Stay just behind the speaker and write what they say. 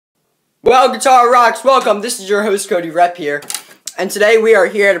Well, Guitar Rocks, welcome. This is your host, Cody Rep here. And today we are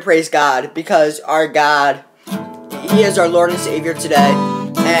here to praise God because our God, He is our Lord and Savior today.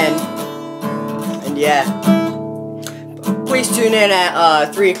 And yeah. Please tune in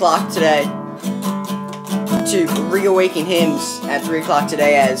at 3 o'clock today to Reawaken Hymns at 3 o'clock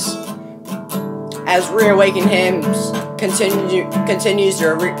today as Reawaken Hymns continues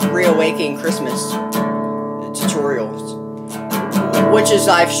their Reawaken Christmas tutorials, which is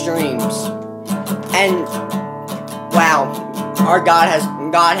live streams. And wow, our God has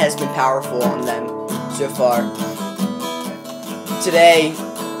been powerful on them so far. Today,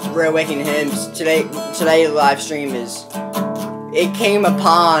 Reawaken Hymns. Today live stream it came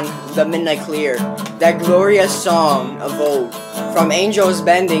upon the midnight clear, that glorious song of old, from angels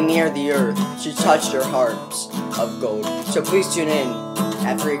bending near the earth to touch their harps of gold. So please tune in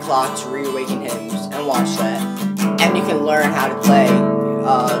at 3 o'clock to Reawaken Hymns and watch that. And you can learn how to play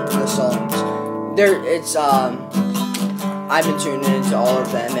the songs. I've been tuning into all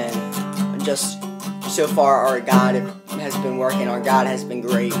of them, and just so far our God has been working. Our God has been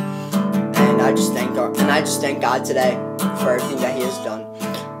great, and I just thank God today for everything that He has done.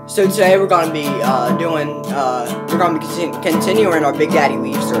 So today we're going to be continuing our Big Daddy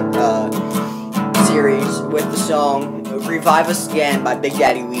Weave series with the song "Revive Us Again" by Big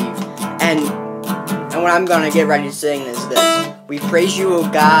Daddy Weave, and what I'm going to get ready to sing is this. We praise you, O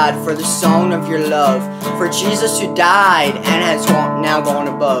God, for the song of your love, for Jesus who died and has now gone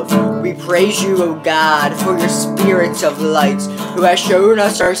above. We praise you, O God, for your spirits of lights, who has shown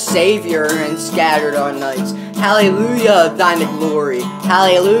us our Savior and scattered our nights. Hallelujah, thine the glory.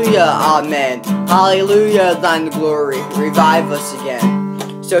 Hallelujah, amen. Hallelujah, thine the glory. Revive us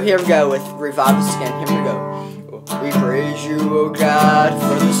again. So here we go with Revive Us Again. Here we go. We praise you, O God,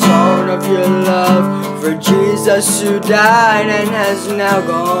 for the song of your love, for Jesus who died and has now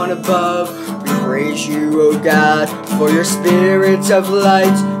gone above. We praise you, O God, for your spirits of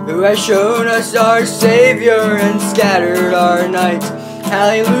light, who has shown us our Savior and scattered our nights.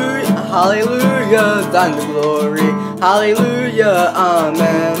 Hallelujah, hallelujah, thine the glory. Hallelujah,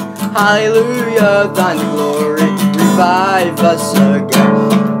 amen. Hallelujah, thine the glory. Revive us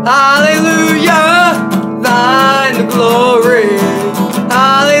again. Hallelujah, thine the glory.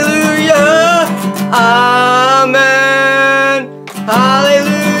 Hallelujah, amen.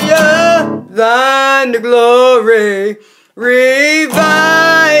 Hallelujah, thine the glory.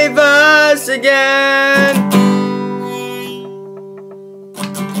 Revive us again.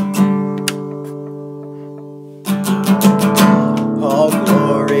 All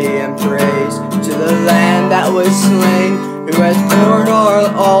glory and praise to the Lamb that was slain, who has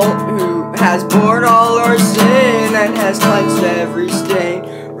borne all our sin and has cleansed every stain.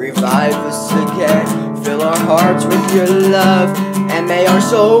 Revive us again, fill our hearts with your love, and may our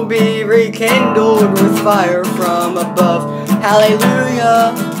soul be rekindled with fire from above.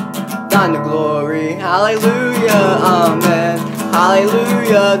 Hallelujah, thine the glory. Hallelujah, amen.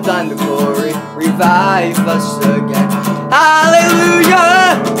 Hallelujah, thine the glory. Revive us again.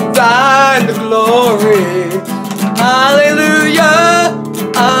 Hallelujah, thine the glory. Hallelujah,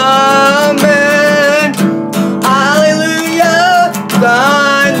 amen. Hallelujah,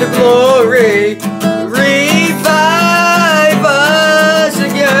 thine the glory. Revive us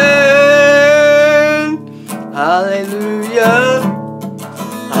again. Hallelujah,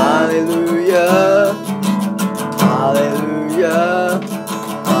 hallelujah, hallelujah,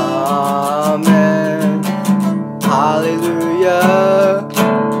 amen. Hallelujah,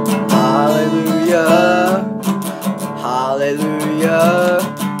 hallelujah, hallelujah,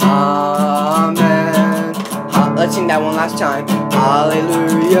 amen. Let's sing that one last time.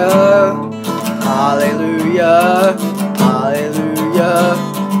 Hallelujah, hallelujah, hallelujah,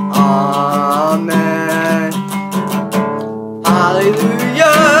 amen.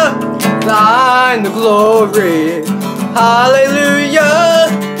 Hallelujah, thine the glory. Hallelujah,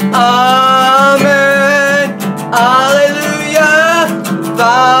 amen. Hallelujah,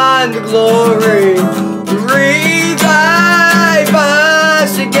 thine the glory. Revive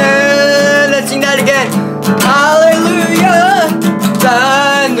us again. Let's sing that again. Hallelujah,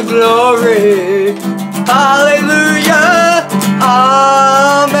 thine the glory. Hallelujah,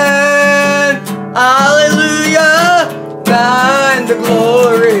 amen. Hallelujah, thine the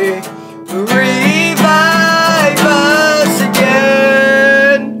glory. Revive us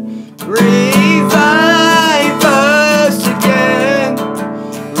again. Revive us again.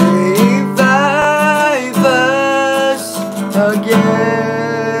 Revive us again.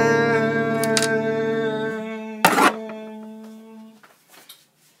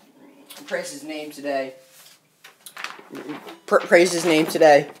 Praise His name today. Praise His name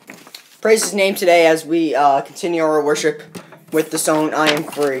today. praise His name today as we continue our worship with the song I Am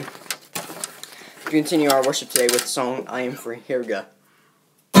Free. Continue our worship today with the song I Am Free. Here we go.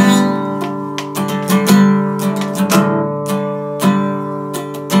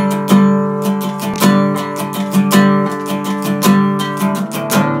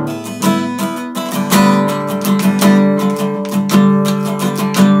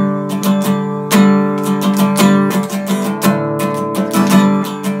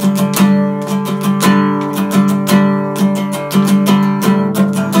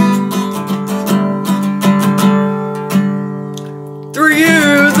 Through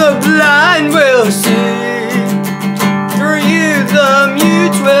you the blind will see, through you the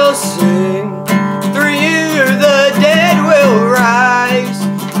mute will sing, through you the dead will rise,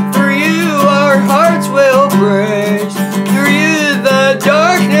 through you our hearts will praise, through you the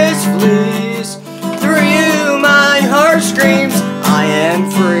darkness flees, through you my heart screams, I am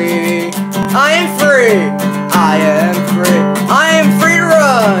free, I am free, I am free, I am free to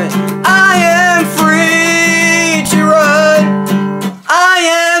run, I am free to run. I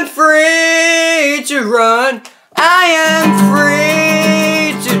am free to run, I am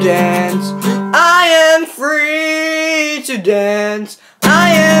free to dance, I am free to dance,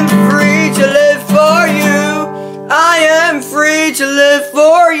 I am free to live for you, I am free to live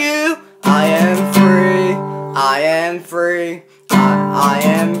for you, I am free, I am free, I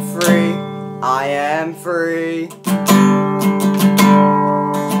am free, I am free.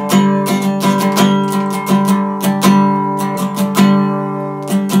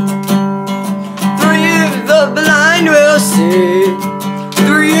 Will see,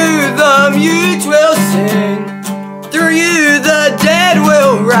 through you the mute will sing, through you the dead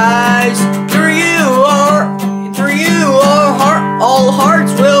will rise, through you all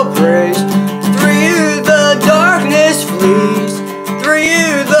hearts will praise, through you the darkness flees, through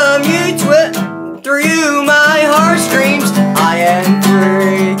you the mute will, through you my heart screams, I am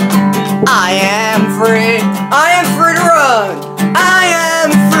free, I am free, I am free to run, I am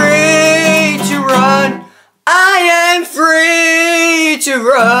free to run. I am free to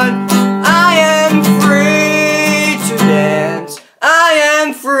run, I am free to dance, I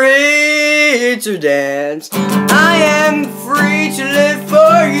am free to dance, I am free to live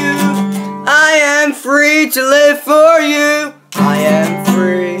for you, I am free to live for you, I am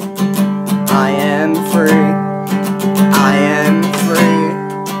free, I am free, I am free,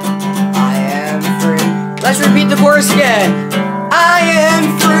 I am free. Let's repeat the chorus again. I am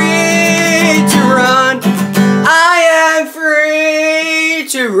free to run, I am free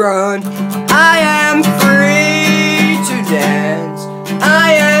to run, I am free to dance,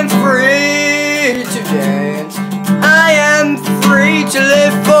 I am free to dance, I am free to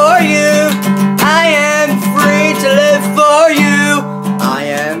live for you, I am free to live for you, I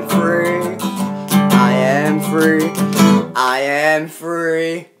am free, I am free, I am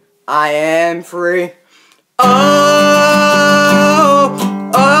free, I am free. Oh,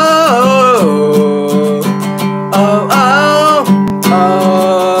 oh, oh, oh, oh,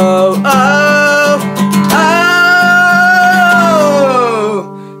 oh,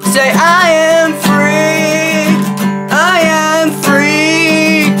 oh. Say I am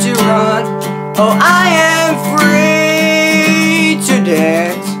free to run. Oh, I am free to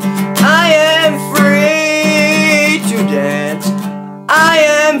dance. I am free to dance. I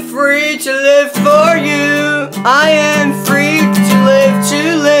am free to live for you. I am free to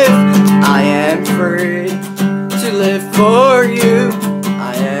live, I am free to live for you.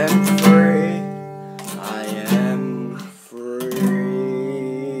 I am free, I am free.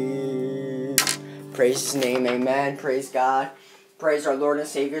 Praise His name, amen. Praise God. Praise our Lord and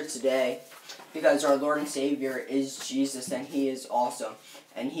Savior today. Because our Lord and Savior is Jesus, and He is awesome.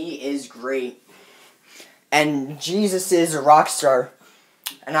 And He is great. And Jesus is a rock star.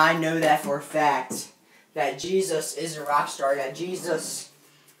 And I know that for a fact. That Jesus is a rock star. That Jesus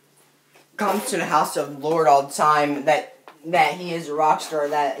comes to the house of the Lord all the time. That He is a rock star.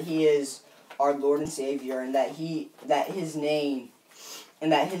 That He is our Lord and Savior. And that His name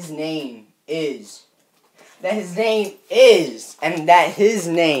is. That His name is. And that His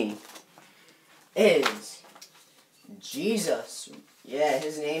name is Jesus. Yeah,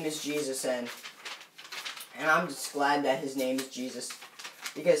 His name is Jesus. And I'm just glad that His name is Jesus.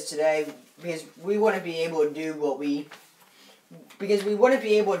 Because we want to be able to do what we want to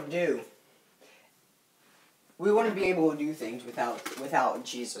be able to do. We want to be able to do things without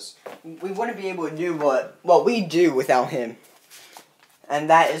Jesus. We want to be able to do what we do without Him. And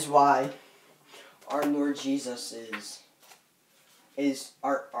that is why our Lord Jesus is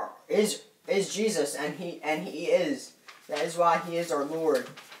Jesus, and he is. That is why He is our Lord.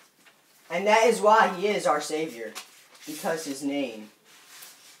 And that is why he is our Savior. Because his name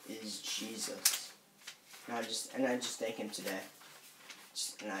is Jesus. And I just thank him today.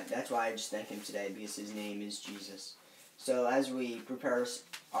 That's why I just thank him today, because his name is Jesus. So as we prepare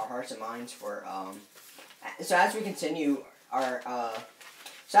our hearts and minds for, as we continue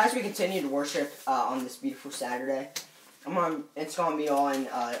to worship on this beautiful Saturday, it's gonna be on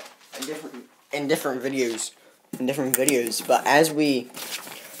different videos. But as we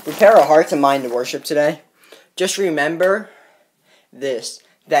prepare our hearts and mind to worship today, just remember this: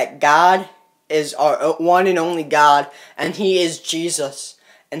 that God is our one and only God, and he is Jesus,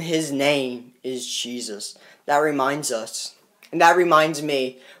 and his name is Jesus. That reminds us, and that reminds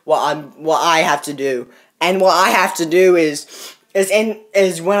me what I have to do. And what I have to do is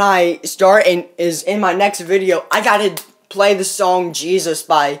when I start in my next video, I gotta play the song Jesus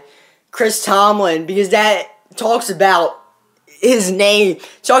by Chris Tomlin, because that talks about his name.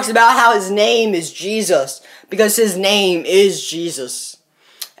 Talks about how his name is Jesus, because his name is Jesus.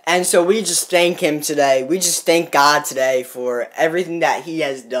 And so we just thank him today. We just thank God today for everything that he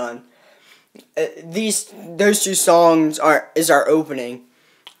has done. Those two songs is our opening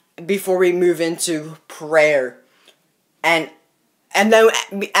before we move into prayer. And then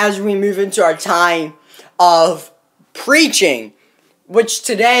as we move into our time of preaching, which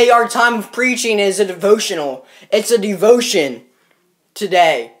today our time of preaching is a devotional. It's a devotion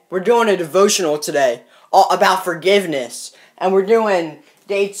today. We're doing a devotional today about forgiveness. And we're doing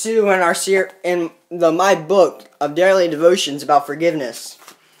day 2 in my book of daily devotions about forgiveness.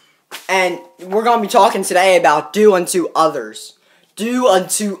 And we're going to be talking today about do unto others. Do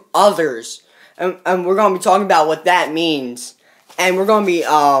unto others. And we're going to be talking about what that means. And we're going to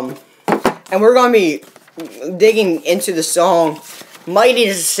be digging into the song Mighty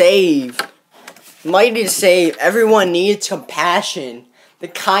to Save. Mighty to Save. Everyone needs compassion. The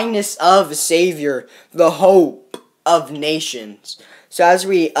kindness of a Savior. The hope of nations. So as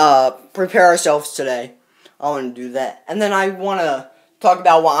we prepare ourselves today, I want to do that. And then I want to talk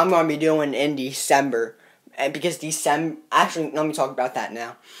about what I'm going to be doing in December. Because actually, let me talk about that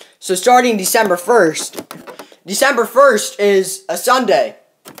now. So starting December 1st is a Sunday.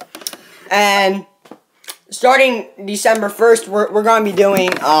 And starting December 1st, we're going to be doing,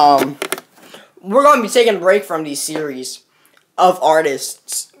 we're going to be taking a break from these series of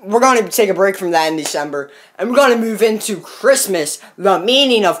artists. We're going to take a break from that in December. And we're going to move into Christmas, the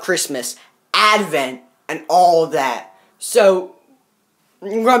meaning of Christmas, Advent, and all of that. So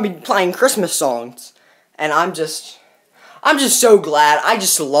we're going to be playing Christmas songs. And I'm just so glad. I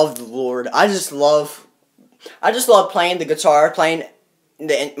just love the Lord. I just love playing the guitar, playing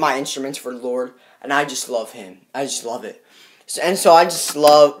my instruments for the Lord, and I just love him. I just love it. So I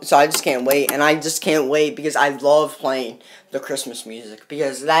just can't wait, and I just can't wait because I love playing the Christmas music,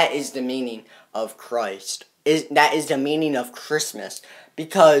 because that is the meaning of Christ. That is the meaning of Christmas,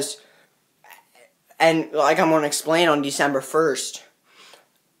 because, and like I'm going to explain on December 1st,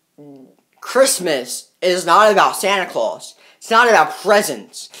 Christmas is not about Santa Claus. It's not about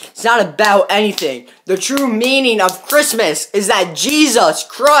presents. It's not about anything. The true meaning of Christmas is that Jesus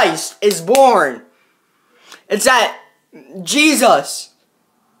Christ is born. It's that Jesus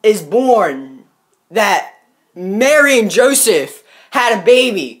is born. That Mary and Joseph had a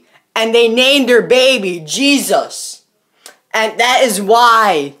baby. And they named their baby Jesus. And that is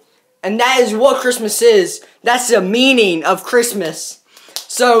why. And that is what Christmas is. That's the meaning of Christmas.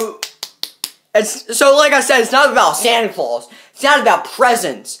 So like I said, it's not about Santa Claus. It's not about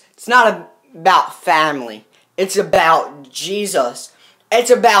presents. It's not about family. It's about Jesus. It's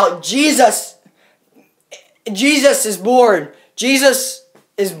about Jesus. Jesus is born. Jesus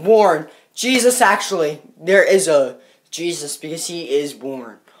is born. Jesus actually, there is a Jesus because he is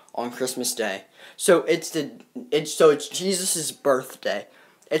born on Christmas Day. So it's Jesus' birthday.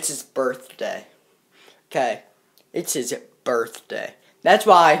 It's his birthday. Okay. It's his birthday. That's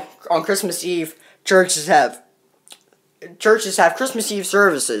why on Christmas Eve, churches have Christmas Eve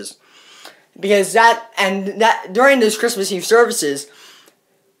services. Because during those Christmas Eve services,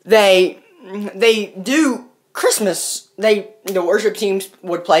 they do Christmas. The worship teams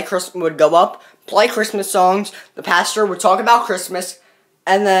would go up, play Christmas songs. The pastor would talk about Christmas,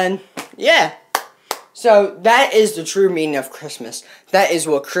 and then yeah. So that is the true meaning of Christmas. That is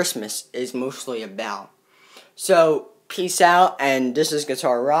what Christmas is mostly about. So peace out, and this is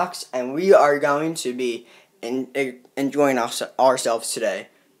Guitar Rocks, and we are going to be enjoying ourselves today,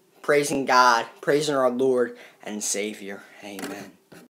 praising God, praising our Lord and Savior. Amen.